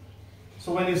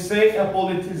 So when you say a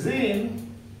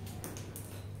polytheism,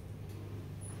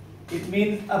 it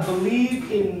means a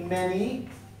belief in many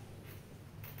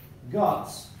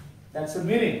gods. That's the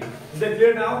meaning. Is that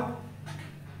clear now?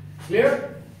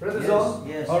 Clear? Brother John?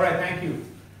 Yes. All right, thank you.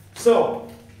 So,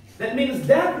 that means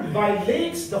that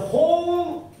violates the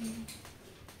whole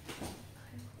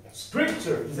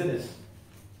scripture, isn't it?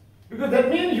 Because that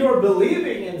means you're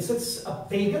believing in such a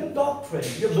pagan doctrine.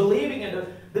 You're believing in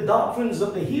the doctrines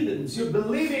of the heathens. You're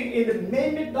believing in the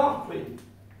man-made doctrine.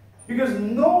 Because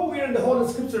nowhere in the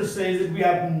Holy Scripture says that we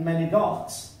have many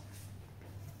gods.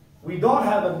 We don't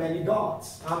have many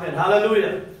gods. Amen.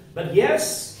 Hallelujah. But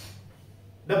yes,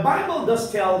 the Bible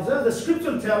does tell us, the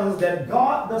Scripture tells us that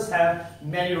God does have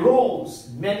many roles,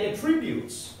 many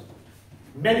attributes,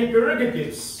 many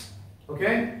prerogatives.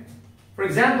 Okay? For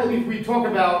example, if we talk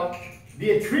about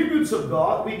the attributes of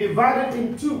God, we divide it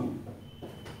in two.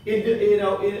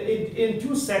 In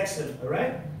two sections, all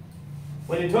right?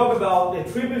 When you talk about the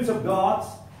attributes of God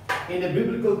in the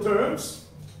biblical terms,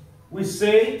 we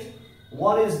say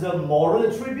one is the moral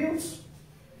attributes,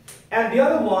 and the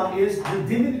other one is the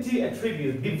divinity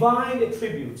attribute, divine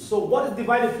attributes. So what is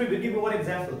divine attribute? Give me one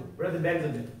example, Brother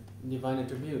Benjamin. Divine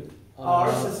attribute.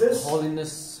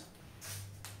 Holiness.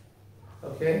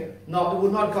 Okay. No, it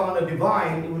would not come under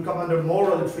divine, it would come under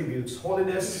moral attributes.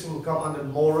 Holiness will come under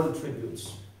moral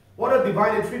attributes. What are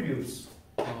divine attributes?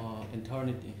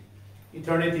 Eternity.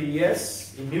 Eternity,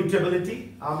 yes.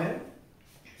 Immutability, amen.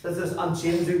 Such as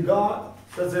unchanging God,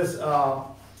 such as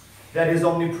that is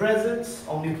omnipresent,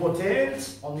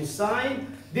 omnipotent, omniscient.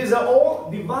 These are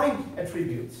all divine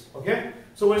attributes. Okay.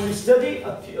 So when we study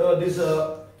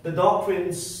the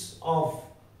doctrines of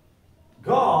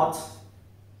God,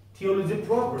 theology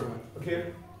proper,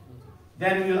 okay,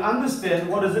 then we will understand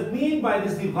what does it mean by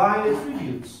these divine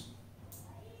attributes.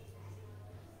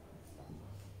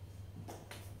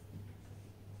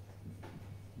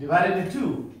 Divided into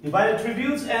two. Divine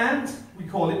attributes, and we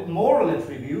call it moral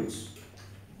attributes.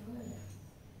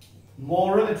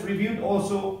 Moral attribute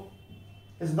also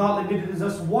is not limited to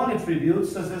just one attribute,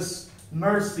 such as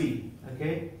mercy,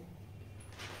 okay,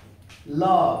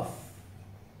 love,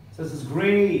 such as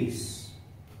grace,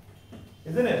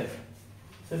 isn't it?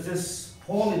 Such as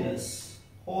holiness,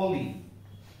 holy,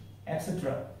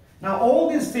 etc. Now all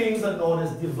these things are known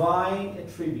as divine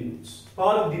attributes,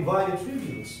 part of divine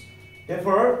attributes.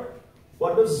 Therefore,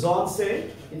 what does John say?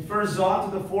 In 1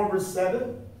 John 4 verse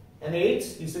 7 and 8,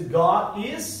 he said God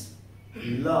is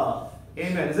love.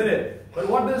 Amen, isn't it? But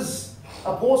what does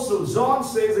Apostle John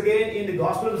says again in the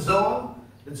Gospel of John?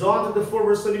 John 4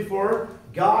 verse 24,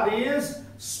 God is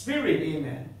spirit.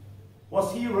 Amen.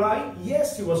 Was he right?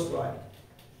 Yes, he was right.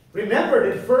 Remember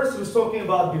that first he was talking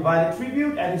about divine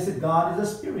attribute, and he said God is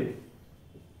a spirit.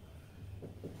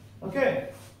 Okay.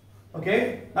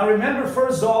 Okay. Now remember,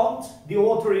 first John, the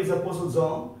author is Apostle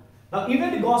John. Now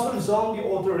even the Gospel of John, the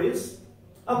author is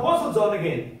Apostle John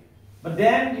again. But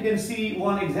then you can see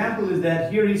one example is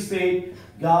that here he said,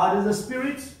 God is a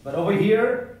spirit. But over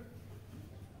here,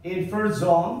 in 1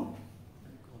 John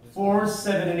 4,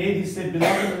 7 and 8, he said,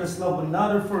 Beloved, let us love one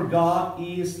another, for God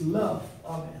is love.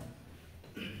 Amen.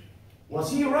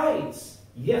 Was he right?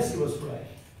 Yes, he was right.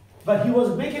 But he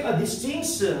was making a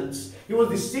distinction. He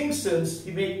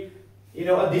made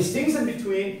a distinction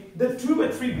between the two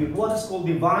attributes. One is called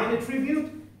divine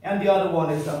attribute, and the other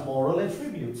one is a moral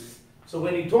attribute. So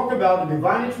when you talk about the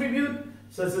divine attribute,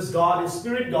 such as God is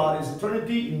spirit, God is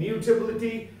eternity,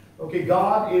 immutability, okay,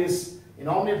 God is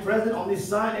omnipresent,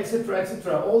 omniscient, etc.,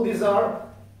 etc. All these are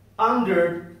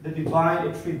under the divine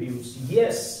attributes.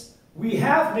 Yes, we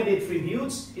have many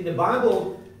attributes in the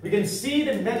Bible. We can see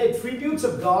the many attributes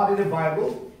of God in the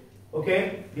Bible.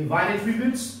 Okay, divine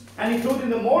attributes, and including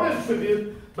the moral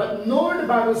attribute. But nowhere the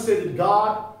Bible says that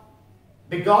God,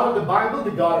 the God of the Bible,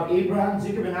 the God of Abraham,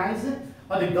 Jacob, and Isaac,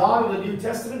 or the God of the New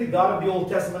Testament, the God of the Old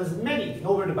Testament is many.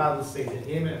 Nowhere the Bible says it.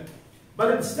 Amen.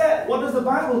 But instead, what does the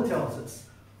Bible tell us?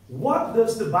 What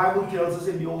does the Bible tell us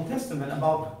in the Old Testament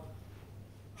about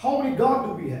how many God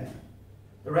do we have?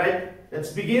 Alright?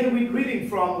 Let's begin with reading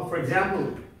from, for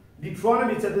example,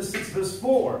 Deuteronomy chapter 6, verse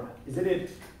 4. Isn't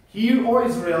it? Hear, O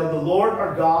Israel, the Lord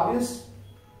our God is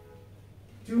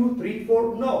 2, 3,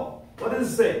 4. No. What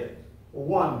does it say?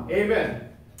 1. Amen.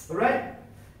 Alright?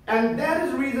 And that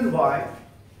is the reason why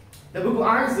the book of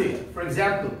Isaiah, for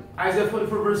example, Isaiah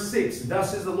 44 verse 6,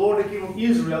 Thus is the Lord, the King of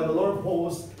Israel, the Lord of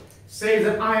hosts, says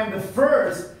that I am the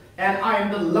first and I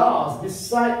am the last.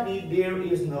 Beside me there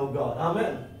is no God.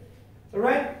 Amen.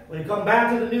 Alright? When you come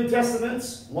back to the New Testament,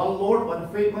 one Lord, one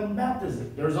faith, one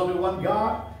baptism. There is only one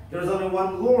God. There is only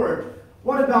one Lord.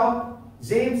 What about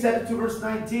James chapter 2 verse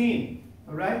 19?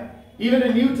 Alright? Even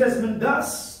the New Testament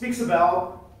thus speaks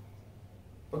about,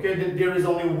 okay, that there is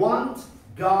only one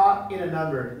God in a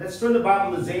number. Let's turn the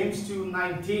Bible to James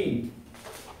 2:19.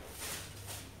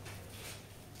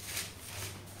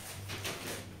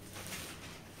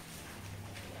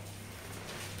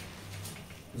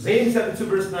 James chapter 2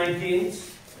 verse 19.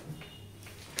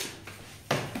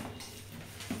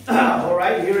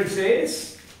 Alright, here it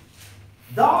says,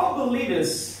 Thou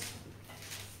believest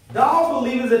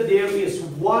that there is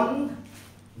one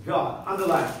God.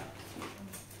 Underline.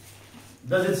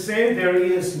 Does it say there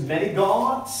is many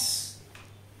gods?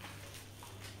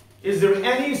 Is there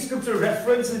any scripture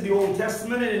reference in the Old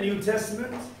Testament and the New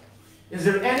Testament? Is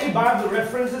there any Bible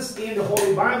references in the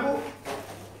Holy Bible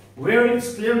where it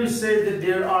clearly says that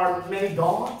there are many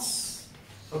gods?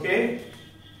 Okay?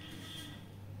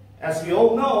 As we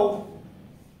all know,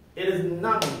 it is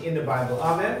none in the Bible.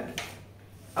 Amen?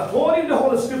 According to the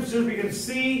Holy Scripture, we can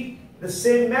see the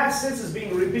same message is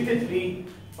being repeatedly,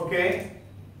 okay,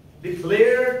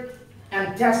 declared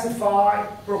and testified,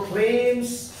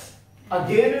 proclaims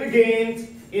again and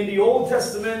again in the Old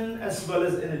Testament as well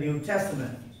as in the New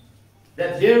Testament.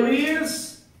 That there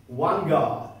is one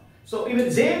God. So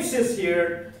even James says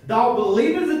here, Thou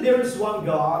believest that there is one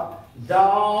God,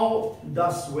 thou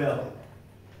dost well.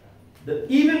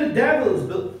 Even the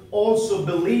devils also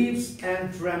believes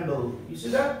and tremble. You see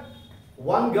that?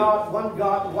 One God, one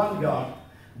God, one God.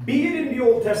 Be it in the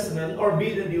Old Testament or be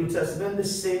it in the New Testament, the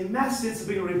same message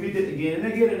being repeated again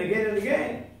and again and again and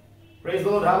again. Praise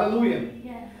the Lord. Hallelujah.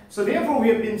 Yeah. So therefore we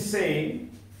have been saying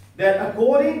that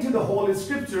according to the Holy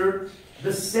Scripture,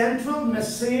 the central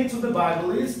message of the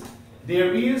Bible is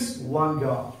there is one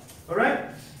God. Alright?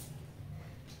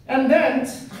 And then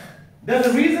there's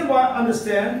a reason why we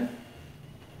understand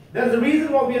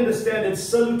that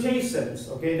salutations,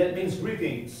 okay, that means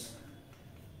greetings.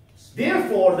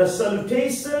 Therefore, the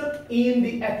salutation in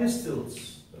the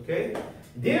epistles, okay?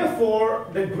 Therefore,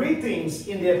 the greetings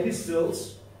in the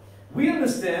epistles, we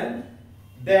understand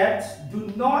that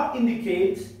do not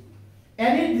indicate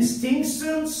any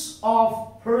distinctions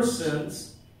of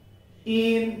persons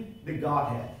in the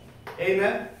Godhead.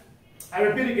 Amen? I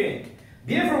repeat again.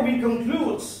 Therefore, we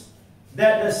conclude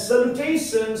that the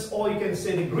salutations, or you can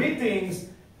say the greetings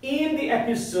in the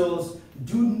epistles,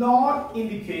 do not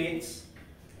indicate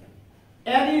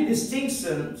any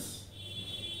distinctions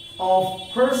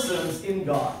of persons in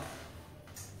God.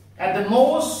 At the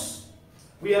most,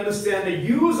 we understand the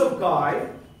use of God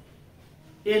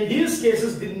in these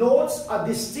cases denotes a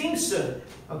distinction.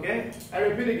 Okay? I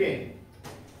repeat again.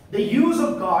 The use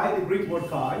of God, the Greek word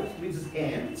kai, which is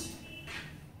and,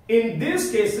 in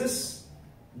these cases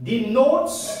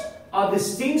denotes a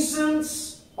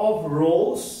distinctions of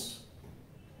roles.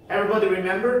 Everybody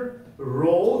remember?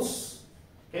 Roles.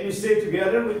 Can you say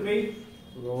together with me?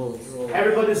 Roles.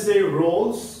 Everybody say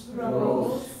roles.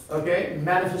 Roles. Okay.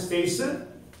 Manifestation.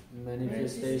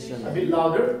 Manifestation. A bit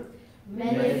louder.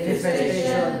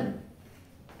 Manifestation.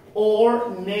 Or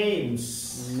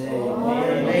names.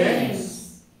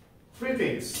 Names. Three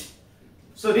things.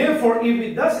 So therefore, if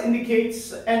it does indicate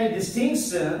any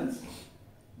distinction,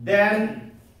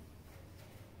 then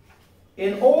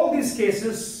in all these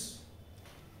cases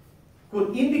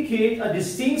could indicate a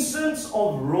distinction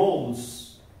of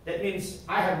roles. That means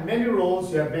I have many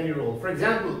roles, you have many roles. For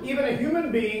example, even a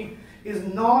human being is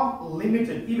not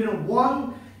limited. Even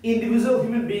one individual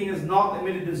human being is not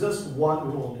limited to just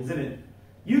one role, isn't it?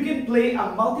 You can play a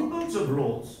multitudes of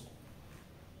roles.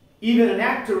 Even an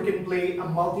actor can play a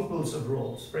multiples of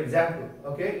roles. For example,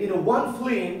 okay, in a one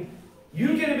film,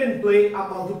 you can even play a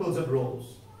multiples of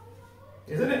roles,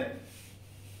 isn't it?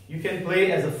 You can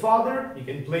play as a father, you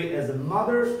can play as a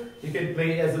mother, you can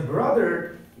play as a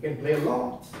brother, you can play a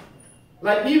lot.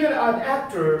 Like even an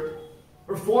actor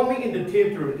performing in the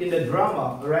theater, in the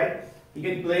drama, right? You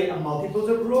can play a multiples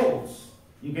of roles.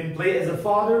 You can play as a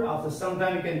father. After some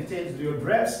time, you can change your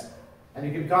dress, and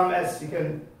you can come as you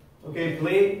can, okay,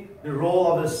 play the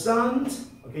role of the son.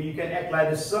 Okay, you can act like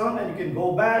the son, and you can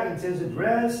go back and change the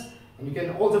dress, and you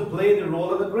can also play the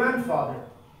role of the grandfather.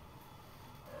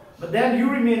 But then you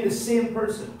remain the same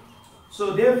person.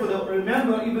 So therefore,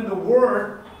 remember even the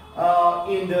word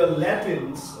in the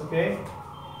Latins, okay,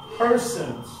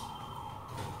 persons.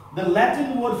 The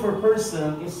Latin word for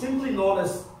person is simply known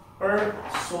as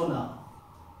persona.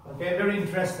 Okay, very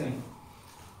interesting.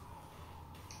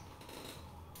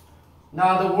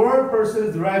 Now the word person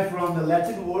is derived from the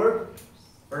Latin word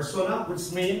persona,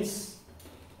 which means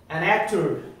an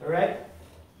actor, alright,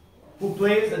 who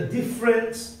plays a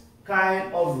different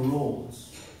kind of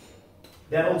roles.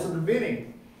 That also the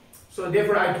meaning. So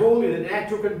therefore I told you that an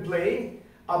actor can play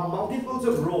a multitudes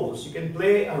of roles. You can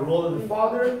play a role of the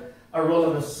father, a role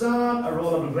of the son, a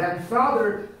role of the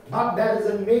grandfather, but that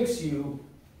doesn't make you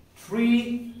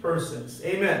three persons.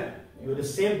 Amen. You're the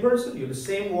same person, you're the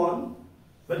same one,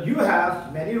 but you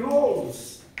have many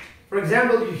roles. For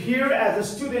example, you here as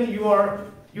a student, your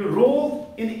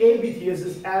role in the ABTS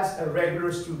is as a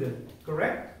regular student,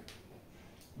 correct?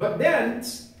 But then,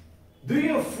 during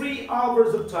your free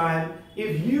hours of time,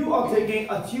 if you are taking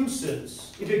a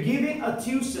tuitions, if you're giving a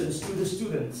tuitions to the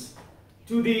students,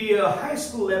 to the high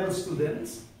school level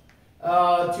students,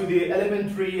 to the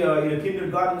elementary,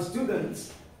 kindergarten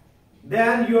students,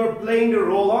 then you're playing the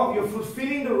role of, you're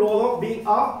fulfilling the role of being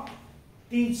a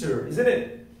teacher, isn't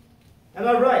it? Am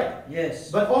I right?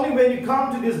 Yes. But only when you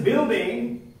come to this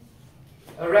building,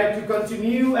 alright, to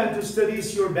continue and to study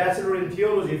your bachelor in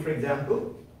theology, for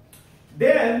example,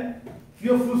 then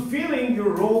you're fulfilling your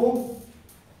role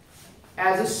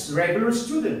as a regular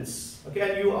students. Okay,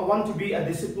 and you want to be a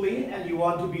disciplined and you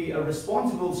want to be a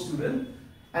responsible student,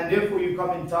 and therefore you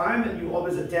come in time and you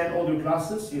always attend all your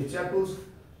classes, your chapels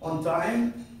on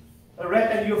time.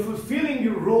 Alright, and you're fulfilling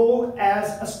your role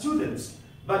as a student.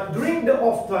 But during the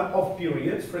off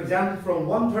periods, for example, from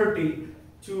 1:30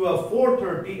 to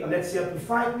 4:30, let's say up to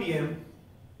 5 p.m.,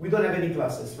 we don't have any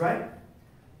classes, right?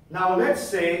 Now let's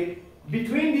say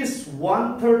between this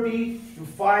 1:30 to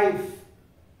 5,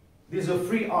 these are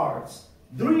free hours.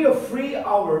 During your free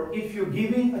hour, if you're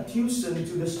giving a tuition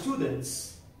to the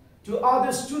students, to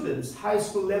other students, high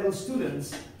school level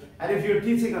students, and if you're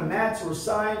teaching a math or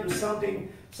science or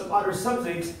something, some other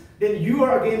subjects, then you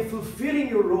are again fulfilling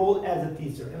your role as a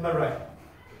teacher. Am I right?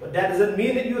 But that doesn't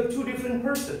mean that you're two different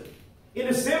persons. In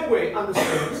the same way,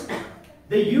 understand,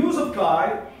 the use of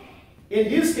God, in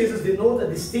these cases, denote the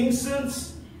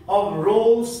distinctions of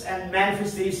roles and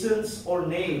manifestations or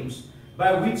names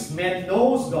by which man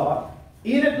knows God.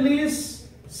 In at least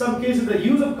some cases, the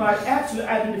use of God actually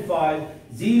identified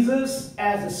Jesus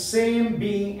as the same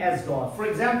being as God. For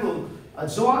example,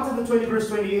 John chapter 20 verse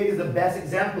 28 is the best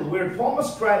example where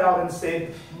Thomas cried out and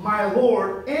said, "My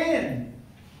Lord," and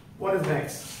what is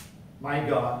next? "My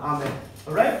God." Amen.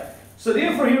 Alright? So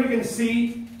therefore here we can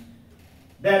see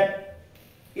that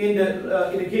in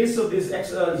the case of this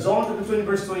John chapter 20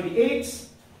 verse 28,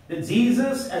 that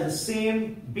Jesus as the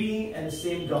same being and the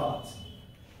same God.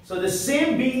 So the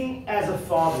same being as a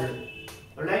Father.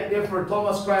 Alright? Therefore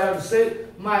Thomas cried out and said,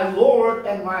 "My Lord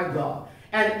and my God."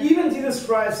 And even Jesus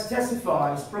Christ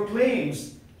testifies,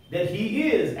 proclaims that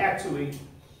He is actually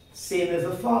same as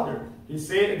the Father. He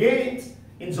said again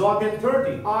in John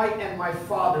 10:30, "I and my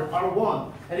Father are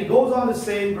one." And He goes on to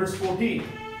say in verse 14,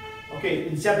 okay,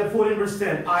 in chapter 14 verse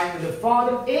 10, "I am the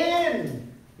Father and,"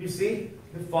 you see,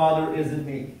 "the Father is in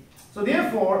me." So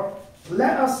therefore,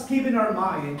 let us keep in our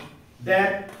mind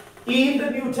that in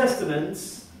the New Testament,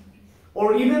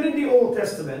 or even in the Old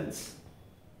Testament,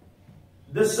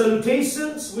 the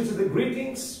salutations, which are the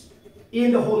greetings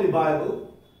in the Holy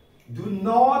Bible, do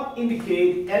not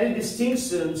indicate any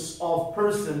distinctions of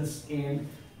persons in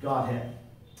Godhead.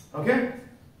 Okay?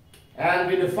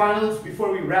 And with the finals,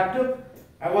 before we wrap up,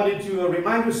 I want you to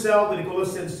remind yourself with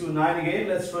Colossians 2:9 again.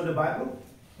 Let's turn the Bible,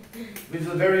 which is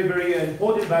a very, very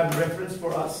important Bible reference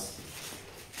for us.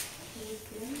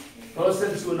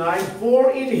 Colossians 2:9,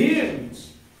 for in him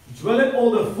dwelleth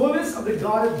all the fullness of the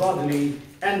Godhead bodily,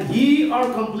 and ye are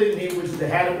complete in him, which is the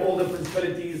head of all the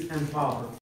principalities and power.